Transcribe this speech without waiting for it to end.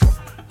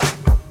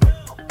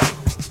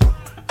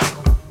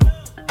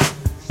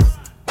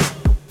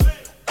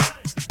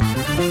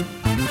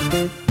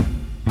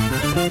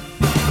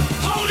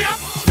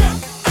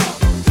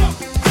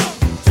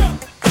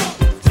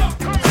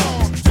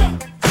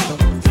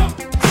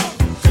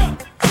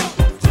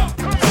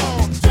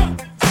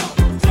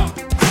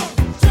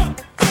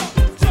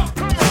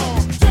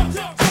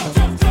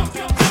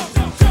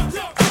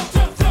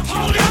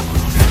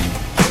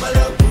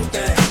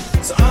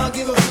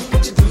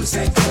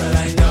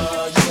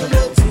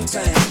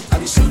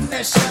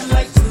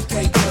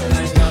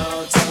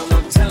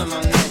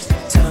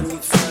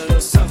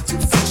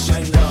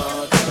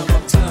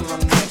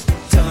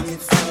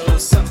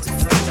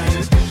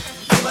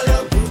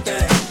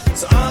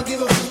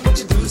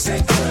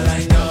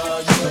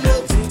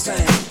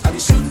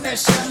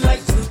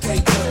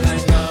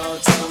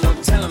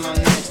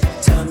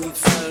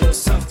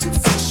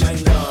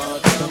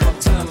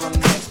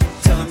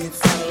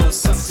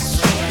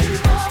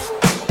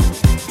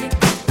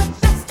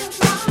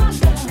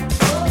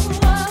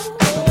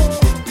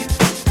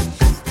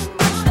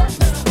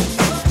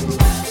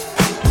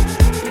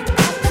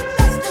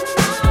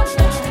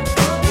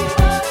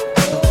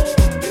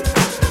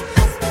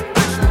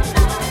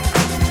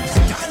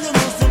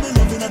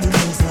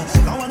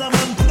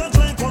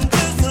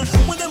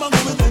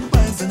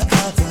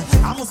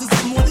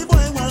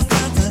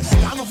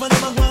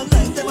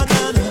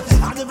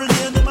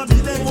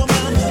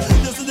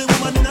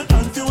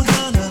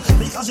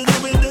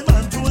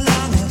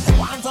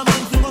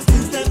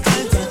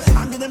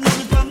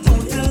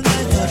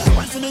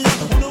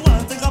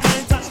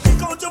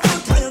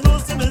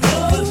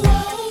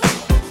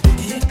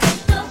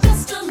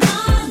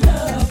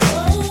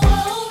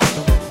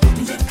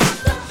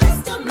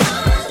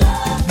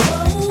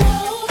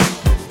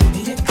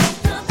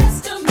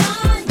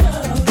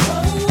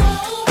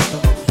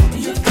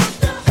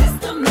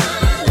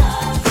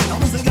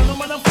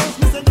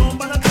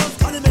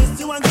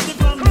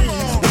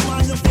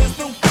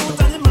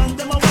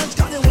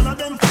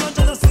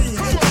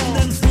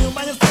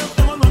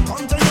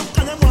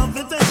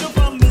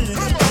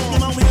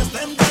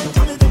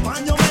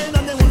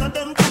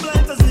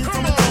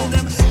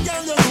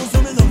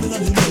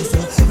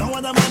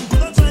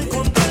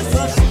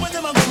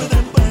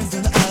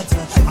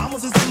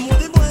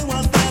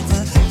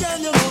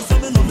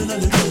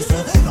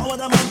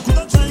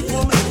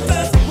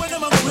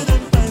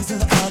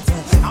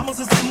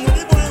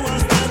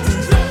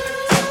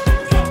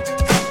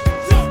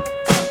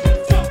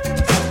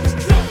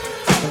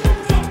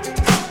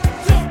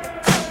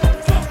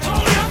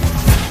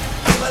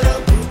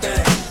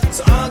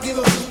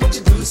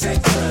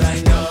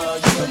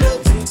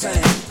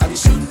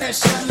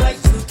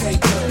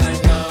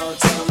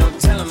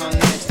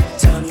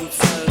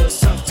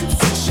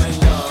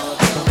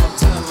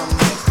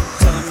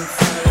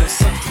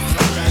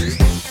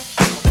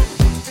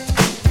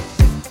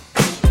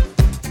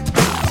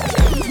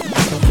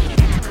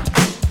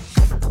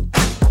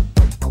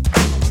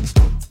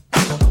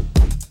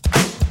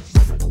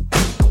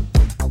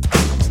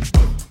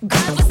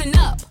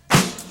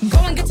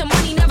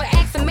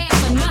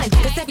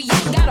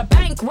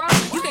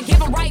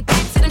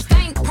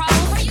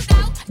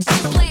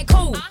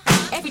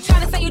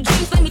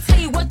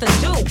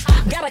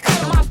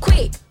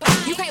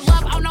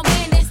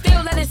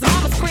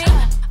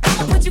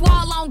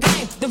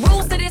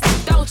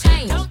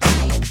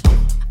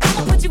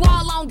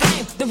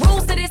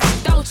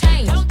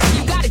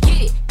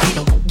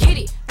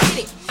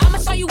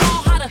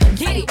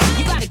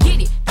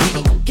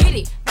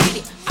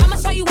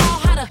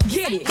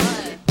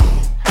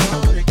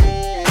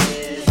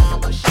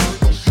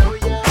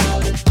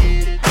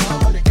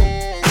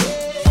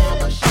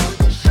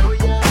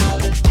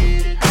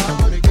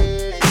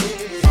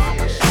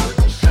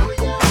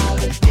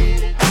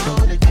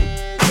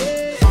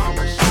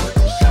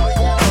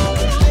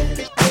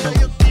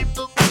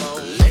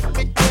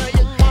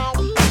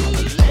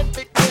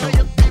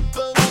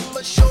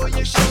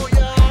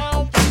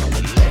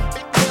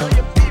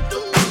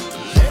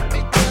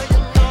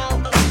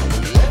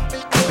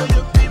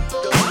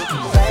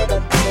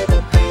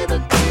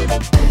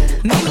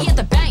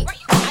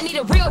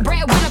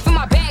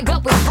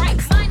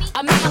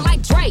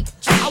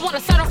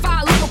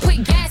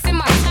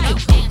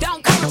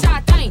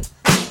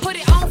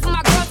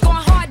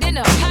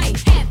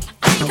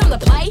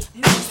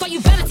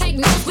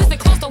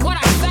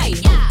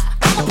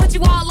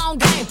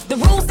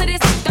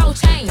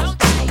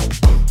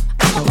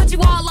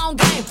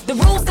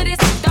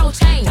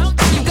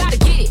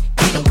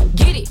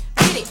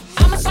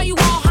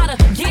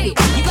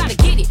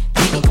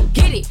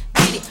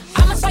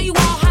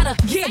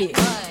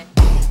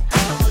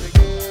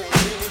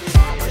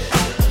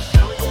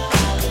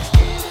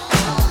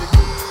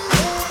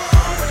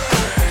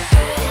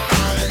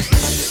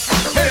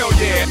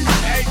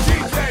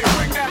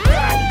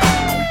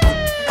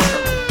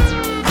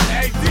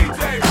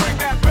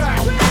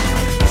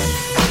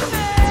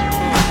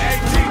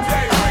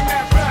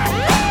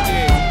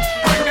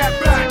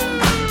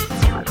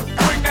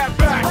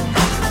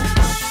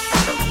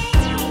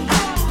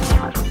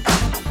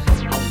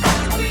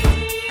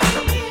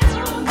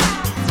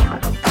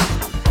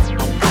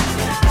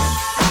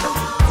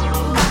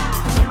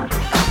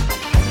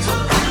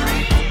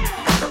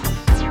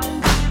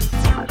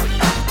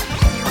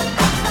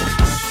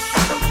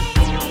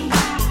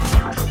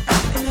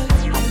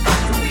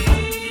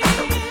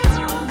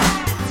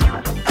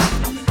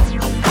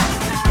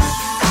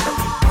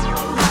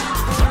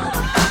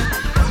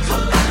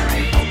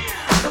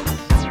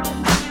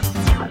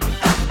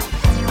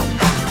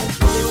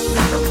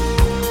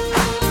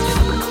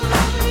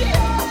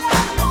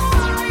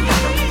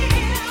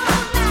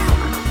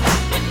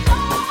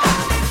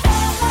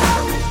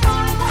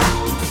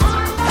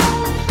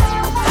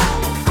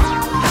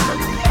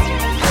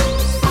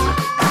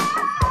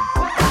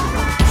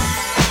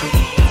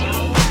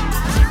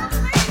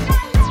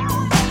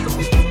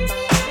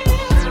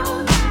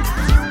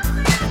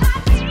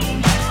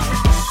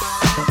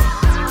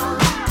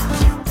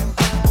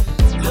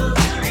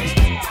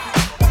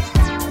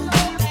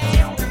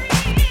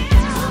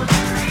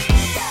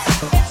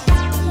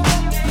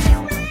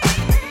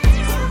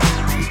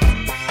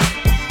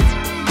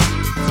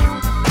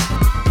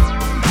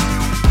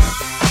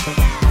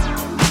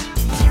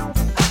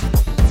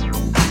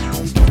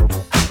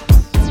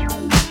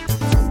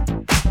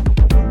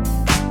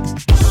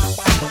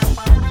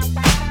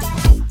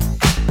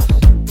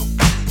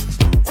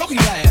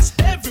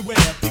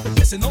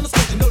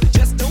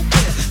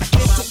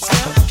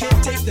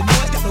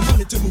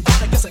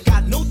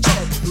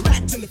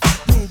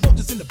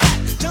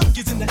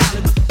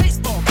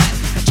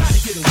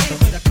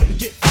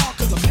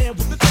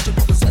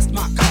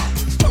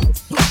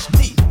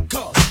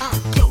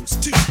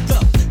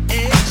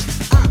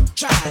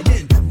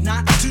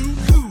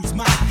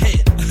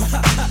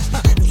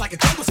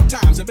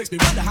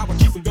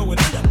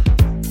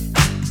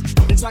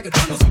like a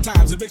drummer.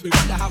 Sometimes it makes me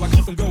wonder how I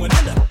keep from going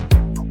under.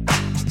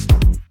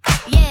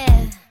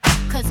 Yeah,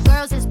 cause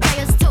girls is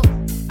players too.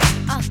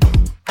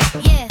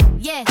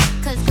 Yeah,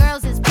 cause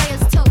girls is players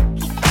too.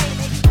 Keep playing,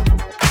 baby.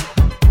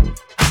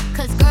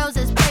 Cause girls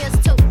is players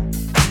too.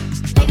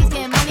 Ladies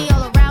getting money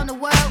all around the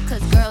world,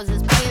 cause girls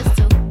is players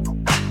too.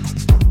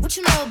 What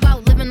you know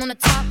about living on the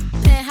top?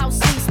 Penthouse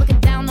suites, looking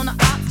down on the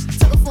ops.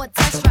 Took her for a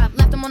test drive,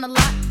 left them on the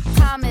lot.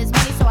 Time is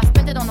money, so I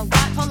spend it on a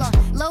watch. Hold on,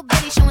 little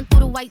bitty showing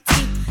through the white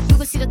tee. You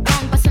can see the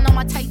thong busting on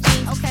my tight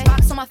jeans. Okay,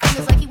 rocks on my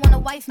fingers like he wanna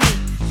wife me.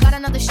 Got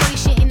another shorty,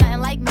 she ain't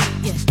nothing like me.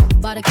 Yeah,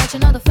 about to catch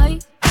another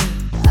fight.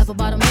 Apple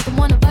bottom make him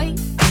wanna bite.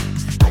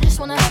 I just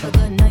wanna have a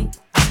good night.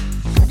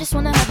 I just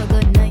wanna have a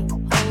good night.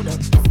 Hold up,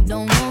 if you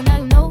don't know, now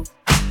you know.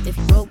 If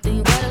you broke, then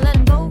you better let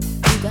him go.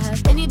 You could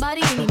have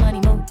anybody, any money,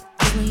 mo.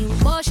 Cause when you a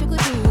boss, you could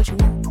do what you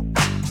want.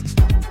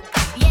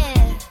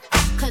 Yeah,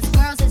 cause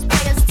girls is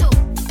players too.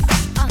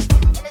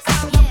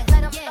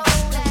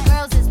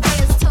 Girls is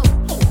players too.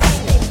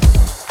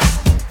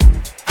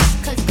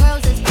 Cause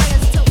girls is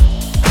players too.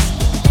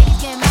 Ladies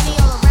getting money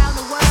all around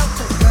the world,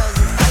 cause girls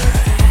is players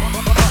too.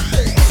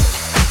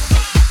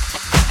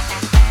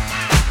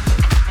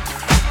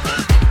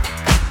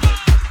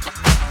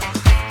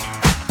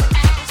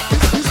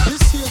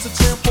 This here's a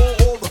jam for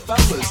all the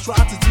fellas. Try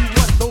to do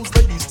what those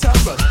ladies tell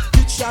us.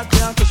 Get shot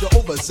down cause you're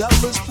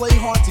overzealous. Play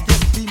hard to get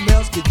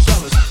females, get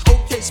jealous.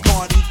 Okay,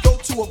 smarty, go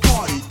to a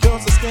party.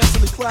 Girls are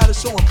scantily clad and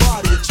showing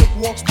body. A chick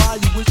walks by,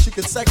 you wish you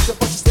could sex her,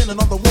 but she's standing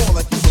on the wall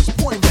like you was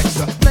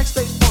Poindexter. Next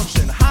day's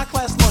function, high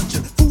class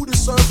luncheon. Food is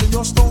served and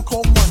you're stone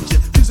cold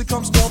munching. Music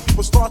comes on,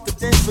 people start to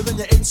dance, but then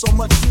you ate so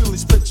much you nearly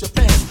split your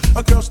pants.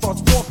 A girl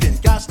starts walking,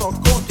 guy starts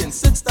corking,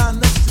 sits down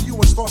next to you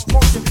and starts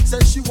smoking.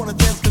 Says she wanna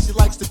dance cause she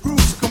likes the groove.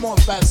 So come on,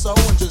 fatso,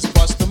 and just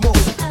bust the move.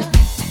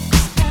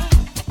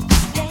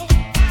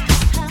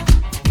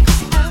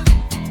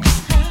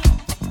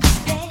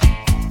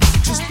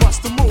 Just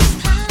bust the move.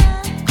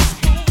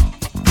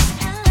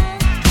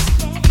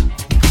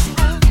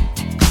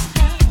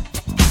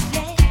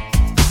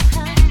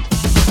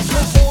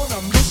 You're on a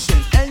mission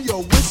and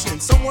you're wishing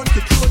someone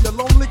could cure your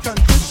lonely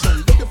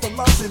condition. Looking for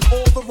love in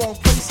all the wrong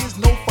places.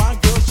 No fine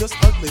girls, just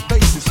ugly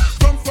faces.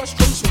 From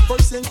frustration,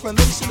 first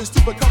inclination is to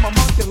become a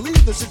monk and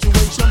leave the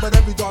situation. But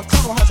every dark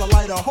tunnel has a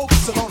light of hope,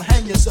 so don't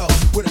hang yourself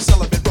with a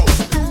celibate rope.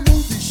 New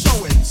movies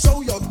showing,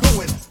 so you're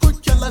going.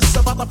 Could care less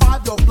about the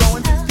vibe you're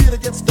blowing. Theater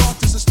gets dark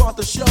just to start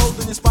the show.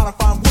 Then you spot a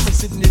fine woman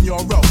sitting in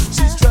your row.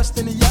 She's dressed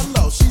in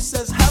yellow, she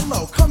says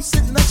hello. Come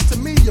sit next to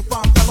me, you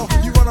fine fellow.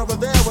 You run over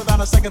there without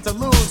a second to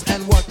lose.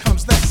 And what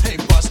comes next? Hey,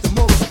 bust the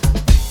move.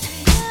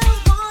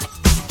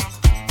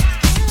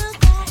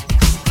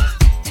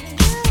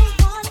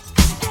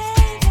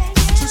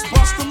 Just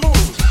bust the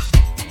move.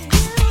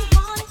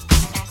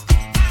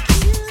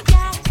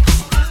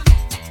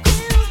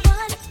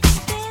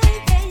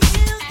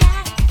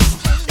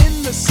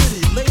 In the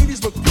city,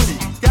 ladies look pretty.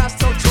 Guys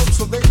tell jokes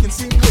so they can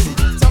seem witty.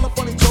 Tell a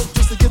funny joke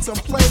just to get some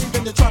play.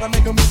 Then you try to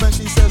make a move and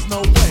she says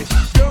no way.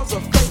 Girls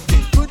are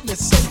faking,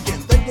 goodness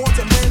saking. They want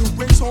a man who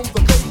brings home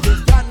the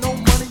bacon. Got no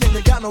money and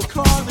you got no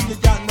car, then you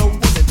got no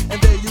women.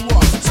 And there you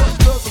are. Some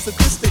girls are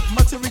sadistic,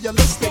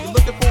 materialistic.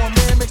 Looking for a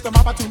man makes them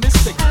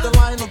opportunistic. The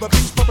lion on the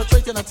beach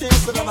perpetrating a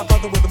dance, but then a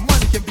brother with the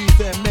money can be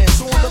their man.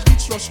 So on the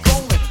beach you're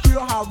strolling,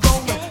 feel how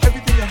rolling.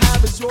 Everything you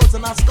have is yours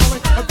and not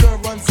stolen. A girl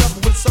runs up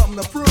with something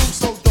to prove,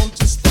 so don't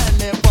just stand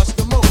there, bust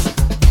the move.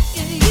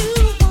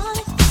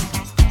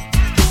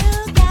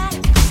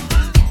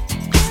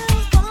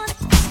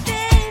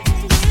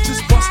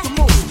 Just bust the move.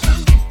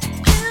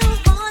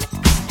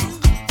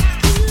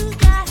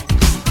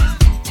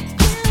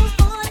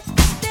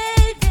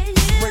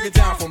 Break it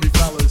down for me,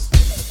 fellas.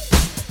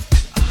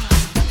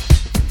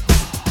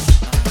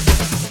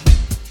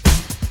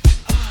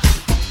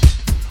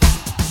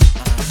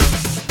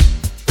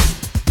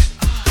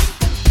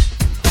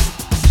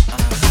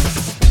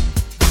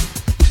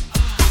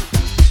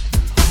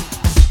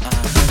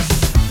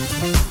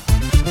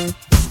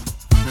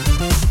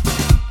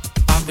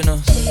 I'm gonna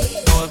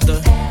throw up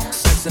the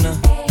sex in her.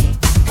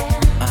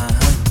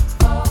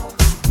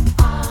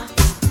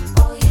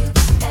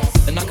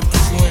 And I can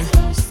put you in. I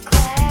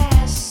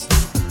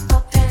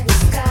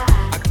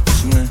can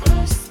put you in.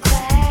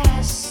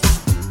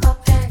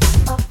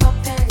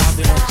 I'm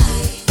gonna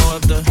throw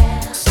up the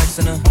sex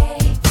in her.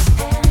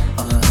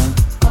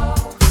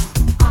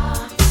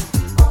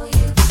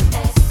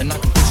 And I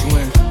can put you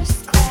in.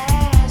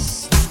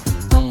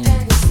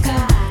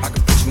 I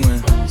can put you in.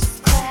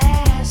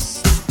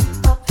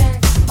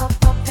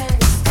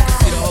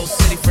 See the whole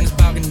city from this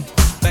balcony.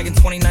 Back in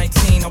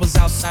 2019, I was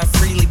outside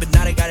freely, but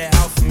now they got it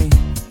out for me.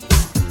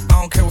 I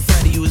don't care what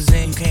Friday you was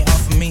in, you can't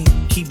offer me.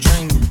 Keep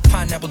dreaming.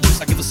 Pineapple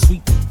juice, I give a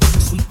sweet,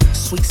 sweet,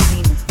 sweet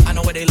semen. I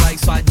know what they like,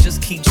 so I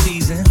just keep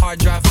cheesing. Hard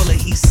drive full of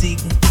heat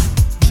seeking.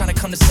 Tryna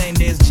come the same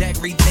day as Jack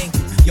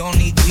rethinking. You don't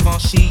need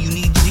Givenchy, you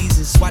need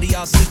Jesus. Why do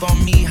y'all sleep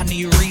on me? I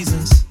need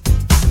reasons.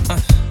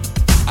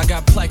 I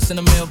got Plex in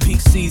the mail peak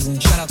season.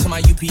 Shout out to my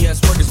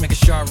UPS workers, making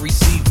sure I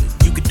receive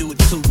it. You could do it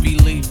too,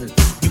 believe it.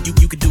 You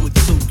could do it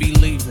too,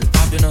 believe it.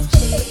 I'm gonna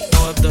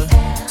throw up the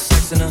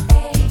sex in her.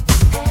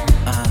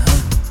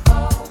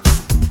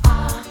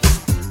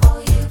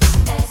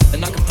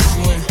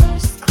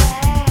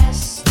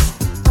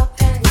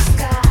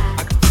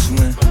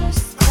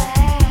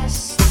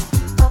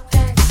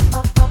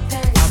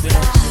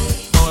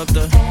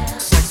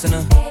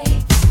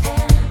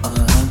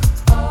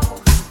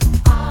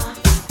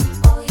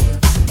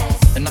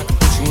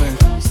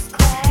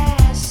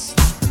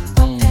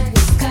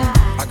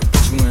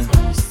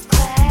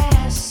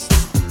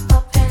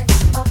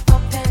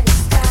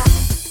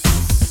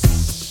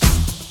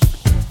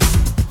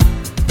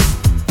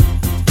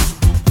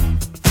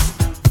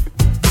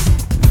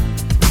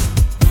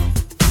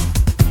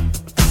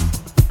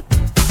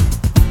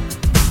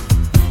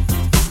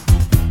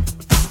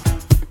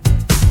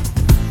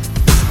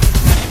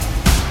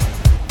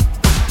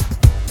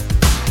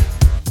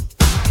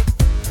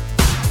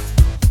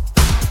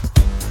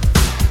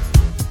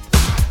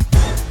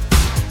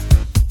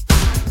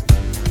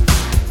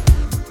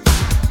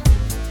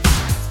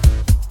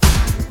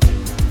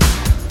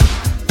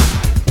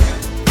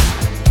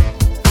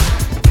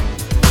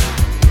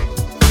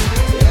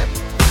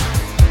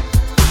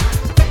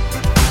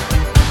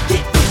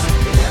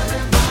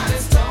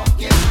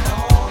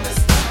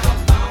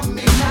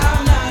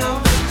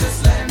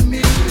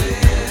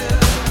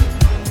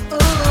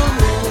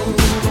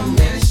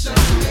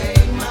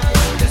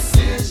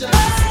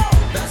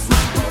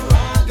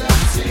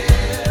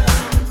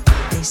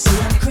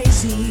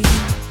 see.